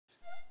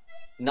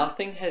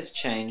Nothing has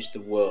changed the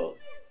world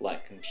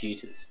like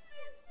computers.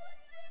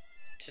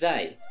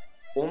 Today,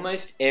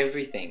 almost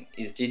everything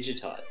is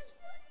digitized.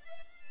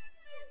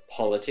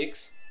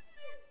 Politics,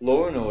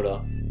 law and order,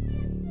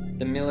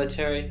 the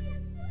military,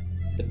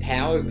 the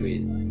power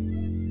grid,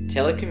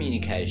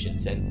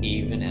 telecommunications, and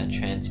even our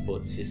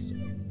transport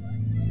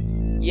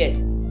system. Yet,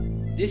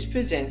 this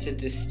presents a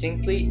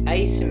distinctly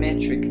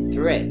asymmetric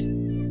threat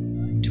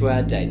to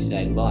our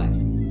day-to-day life,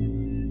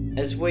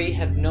 as we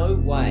have no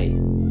way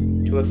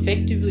to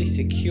effectively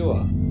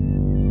secure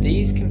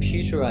these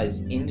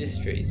computerized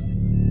industries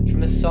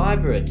from a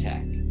cyber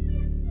attack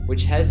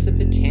which has the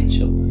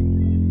potential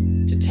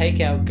to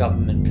take our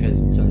government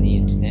presence on the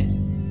internet,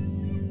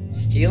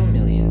 steal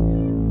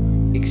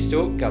millions,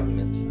 extort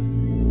governments,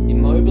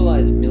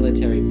 immobilize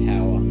military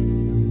power,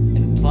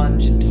 and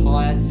plunge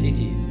entire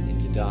cities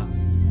into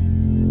darkness.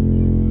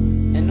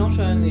 And not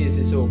only is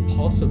this all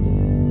possible,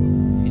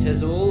 it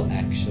has all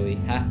actually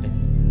happened.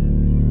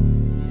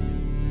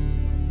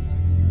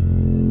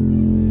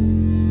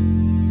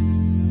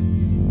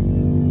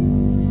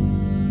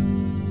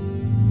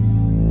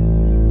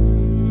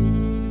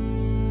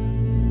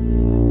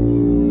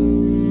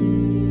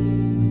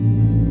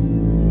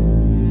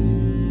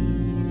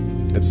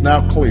 It's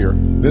now clear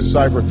this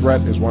cyber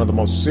threat is one of the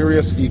most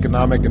serious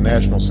economic and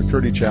national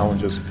security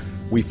challenges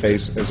we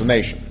face as a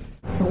nation.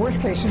 The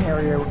worst-case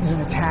scenario is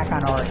an attack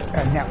on our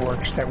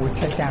networks that would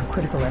take down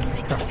critical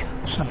infrastructure,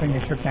 something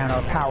that took down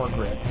our power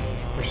grid,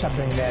 or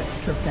something that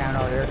took down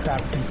our air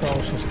traffic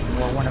control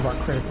system, or one of our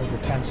critical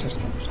defense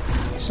systems.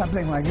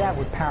 Something like that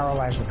would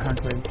paralyze the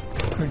country,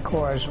 could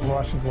cause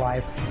loss of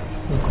life,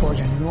 would cause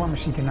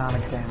enormous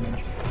economic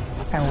damage,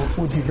 and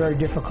would be very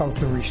difficult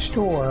to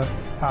restore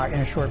in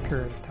a short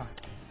period of time.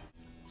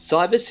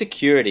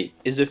 Cybersecurity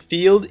is a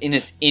field in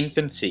its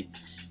infancy,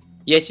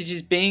 yet it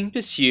is being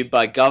pursued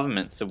by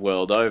governments the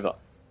world over.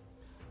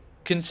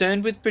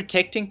 Concerned with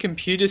protecting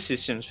computer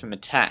systems from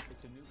attack,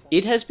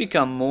 it has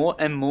become more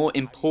and more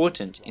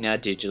important in our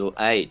digital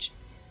age.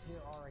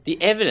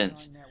 The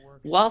evidence,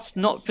 whilst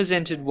not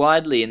presented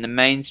widely in the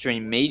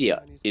mainstream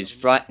media, is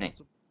frightening.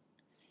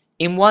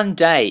 In one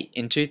day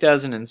in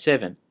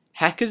 2007,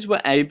 hackers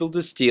were able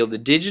to steal the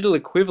digital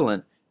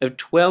equivalent of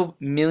 12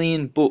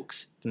 million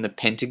books from the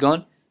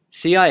Pentagon,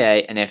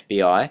 CIA and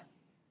FBI.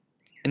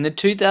 In the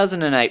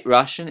 2008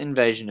 Russian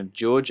invasion of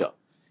Georgia,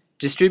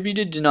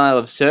 distributed denial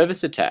of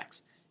service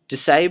attacks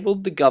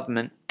disabled the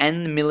government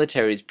and the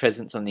military's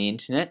presence on the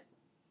internet.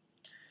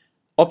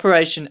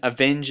 Operation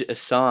Avenge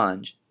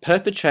Assange,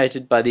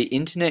 perpetrated by the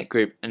internet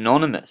group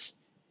Anonymous,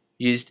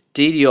 used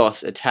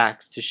DDoS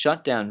attacks to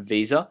shut down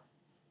Visa,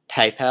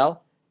 PayPal,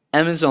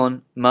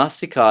 Amazon,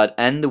 MasterCard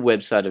and the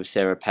website of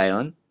Sarah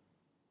Palin.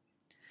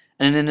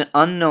 And in an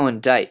unknown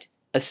date,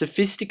 a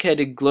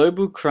sophisticated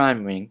global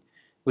crime ring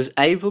was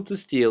able to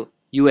steal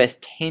US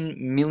 $10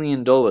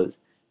 million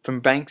from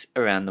banks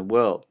around the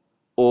world,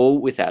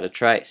 all without a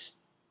trace.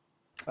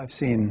 I've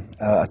seen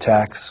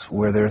attacks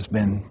where there's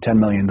been $10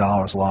 million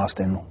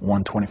lost in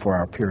one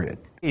 24-hour period.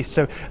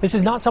 So this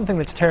is not something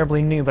that's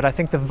terribly new, but I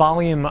think the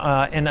volume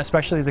and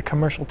especially the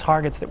commercial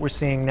targets that we're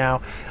seeing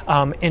now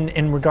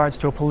in regards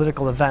to a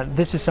political event,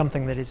 this is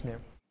something that is new.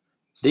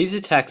 These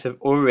attacks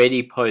have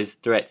already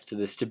posed threats to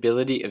the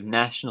stability of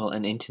national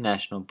and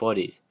international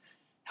bodies.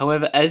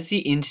 However, as the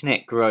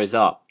internet grows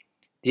up,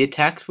 the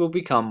attacks will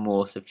become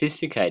more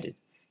sophisticated,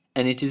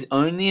 and it is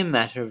only a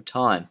matter of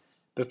time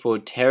before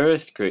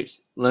terrorist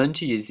groups learn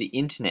to use the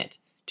internet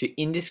to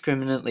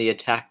indiscriminately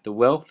attack the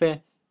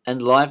welfare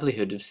and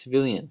livelihood of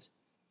civilians,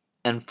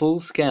 and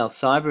full-scale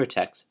cyber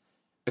attacks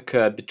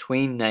occur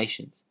between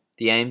nations,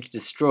 the aim to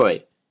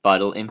destroy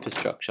vital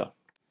infrastructure.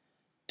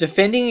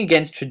 Defending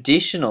against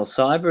traditional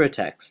cyber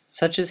attacks,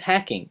 such as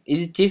hacking,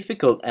 is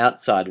difficult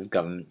outside of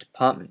government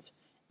departments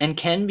and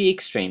can be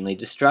extremely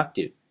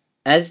destructive,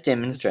 as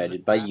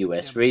demonstrated by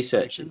US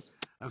researchers.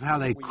 Of how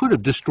they could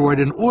have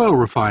destroyed an oil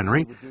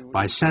refinery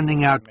by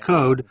sending out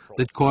code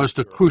that caused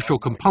a crucial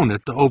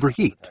component to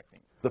overheat.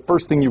 The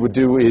first thing you would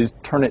do is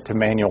turn it to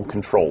manual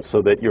control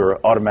so that your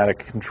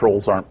automatic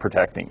controls aren't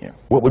protecting you.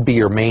 What would be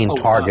your main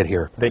target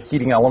here? The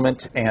heating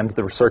element and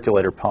the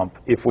recirculator pump.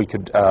 If we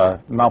could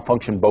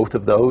malfunction both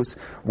of those,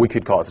 we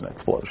could cause an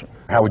explosion.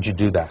 How would you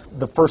do that?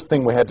 The first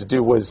thing we had to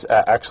do was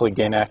actually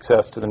gain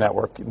access to the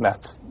network, and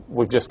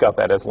we've just got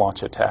that as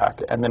launch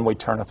attack. And then we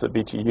turn up the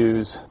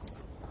BTUs,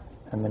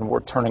 and then we're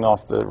turning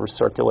off the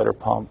recirculator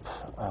pump.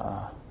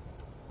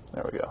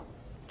 There we go.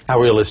 How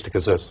realistic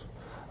is this?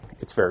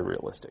 It's very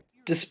realistic.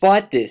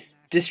 Despite this,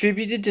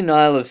 distributed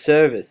denial of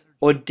service,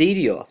 or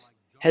DDoS,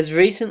 has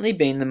recently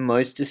been the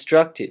most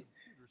destructive,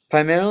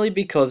 primarily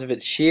because of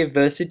its sheer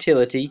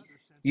versatility,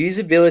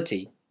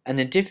 usability, and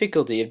the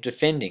difficulty of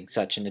defending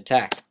such an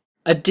attack.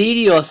 A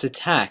DDoS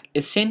attack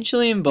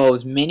essentially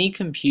involves many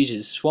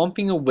computers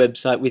swamping a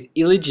website with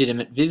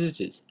illegitimate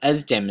visitors,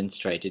 as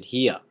demonstrated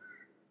here.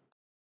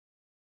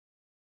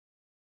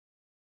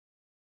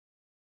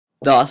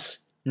 Thus,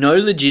 no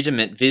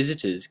legitimate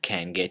visitors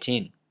can get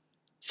in.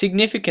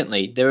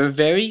 Significantly, there are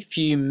very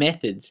few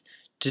methods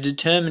to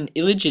determine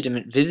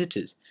illegitimate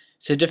visitors,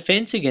 so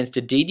defense against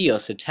a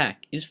DDoS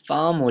attack is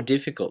far more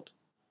difficult.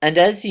 And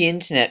as the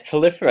internet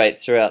proliferates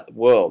throughout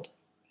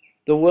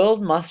the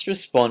world must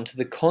respond to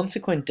the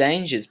consequent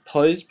dangers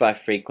posed by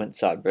frequent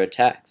cyber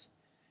attacks.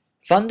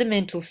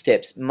 Fundamental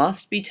steps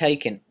must be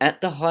taken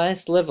at the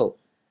highest level,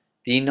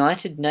 the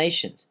United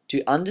Nations,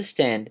 to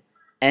understand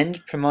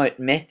and promote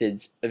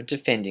methods of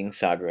defending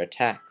cyber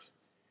attacks.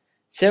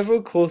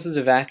 Several courses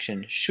of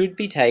action should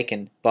be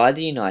taken by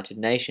the United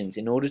Nations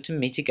in order to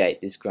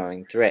mitigate this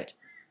growing threat.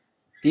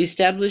 The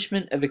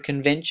establishment of a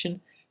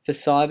convention for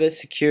cyber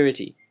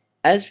security,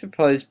 as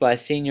proposed by a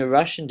senior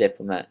Russian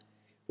diplomat,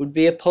 would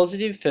be a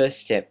positive first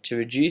step to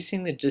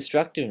reducing the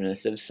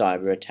destructiveness of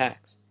cyber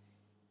attacks.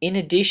 In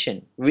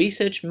addition,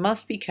 research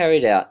must be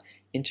carried out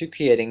into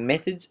creating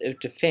methods of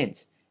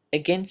defense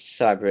against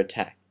cyber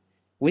attack,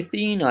 with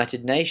the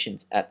United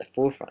Nations at the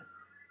forefront.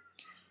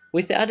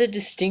 Without a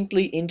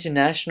distinctly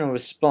international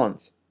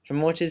response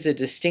from what is a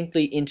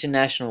distinctly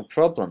international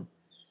problem,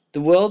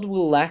 the world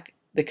will lack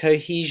the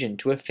cohesion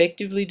to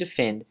effectively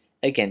defend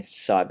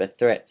against cyber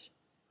threats.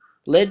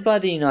 Led by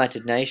the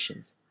United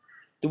Nations,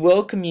 the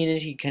world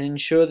community can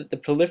ensure that the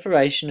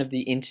proliferation of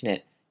the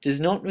internet does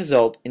not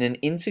result in an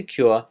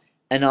insecure,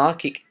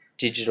 anarchic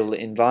digital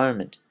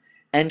environment,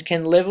 and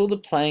can level the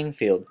playing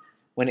field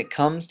when it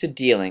comes to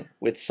dealing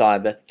with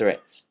cyber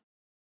threats.